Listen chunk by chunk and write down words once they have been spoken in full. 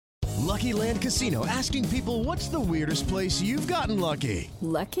Lucky Land Casino, asking people, what's the weirdest place you've gotten lucky?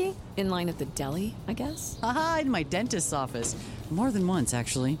 Lucky? In line at the deli, I guess? Aha, in my dentist's office. More than once,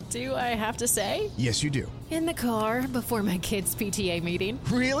 actually. Do I have to say? Yes, you do. In the car before my kids' PTA meeting.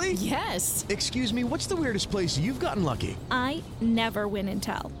 Really? Yes. Excuse me, what's the weirdest place you've gotten lucky? I never win and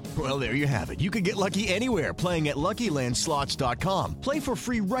tell. Well, there you have it. You can get lucky anywhere, playing at LuckyLandSlots.com. Play for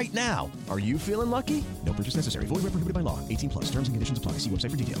free right now. Are you feeling lucky? No purchase necessary. Void where prohibited by law. 18 plus. Terms and conditions apply. See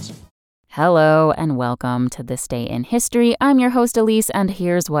website for details. Hello and welcome to This Day in History. I'm your host Elise, and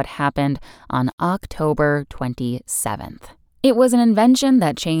here's what happened on October 27th. It was an invention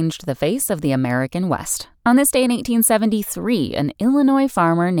that changed the face of the American West. On this day in 1873, an Illinois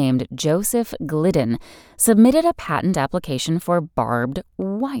farmer named Joseph Glidden submitted a patent application for barbed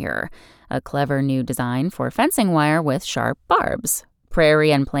wire, a clever new design for fencing wire with sharp barbs.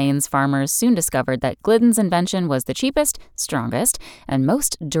 Prairie and plains farmers soon discovered that Glidden's invention was the cheapest, strongest, and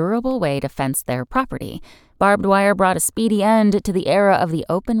most durable way to fence their property. Barbed wire brought a speedy end to the era of the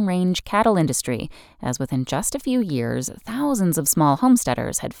open-range cattle industry, as within just a few years, thousands of small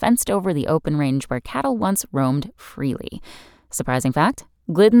homesteaders had fenced over the open range where cattle once roamed freely. Surprising fact,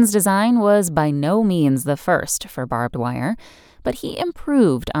 Glidden's design was by no means the first for barbed wire, but he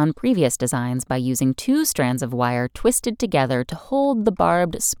improved on previous designs by using two strands of wire twisted together to hold the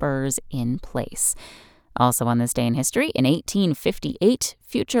barbed spurs in place. Also on this day in history, in 1858,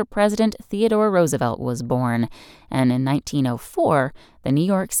 future President Theodore Roosevelt was born, and in 1904, the New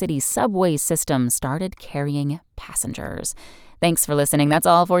York City subway system started carrying passengers. Thanks for listening. That's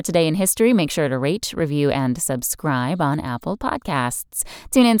all for Today in History. Make sure to rate, review, and subscribe on Apple Podcasts.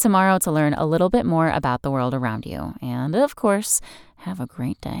 Tune in tomorrow to learn a little bit more about the world around you. And, of course, have a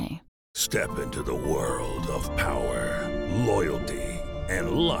great day. Step into the world of power, loyalty,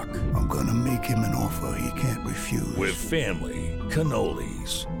 and luck. I'm gonna make him an offer he can't refuse. With family,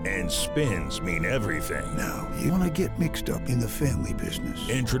 cannolis, and spins mean everything. Now, you wanna get mixed up in the family business.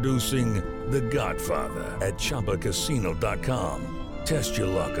 Introducing The Godfather at ChumbaCasino.com. Test your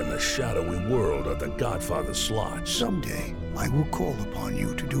luck in the shadowy world of The Godfather slot. Someday, I will call upon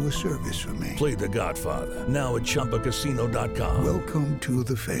you to do a service for me. Play The Godfather, now at ChumbaCasino.com. Welcome to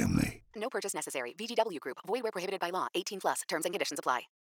the family. No purchase necessary. VGW Group. Void where prohibited by law. 18 plus. Terms and conditions apply.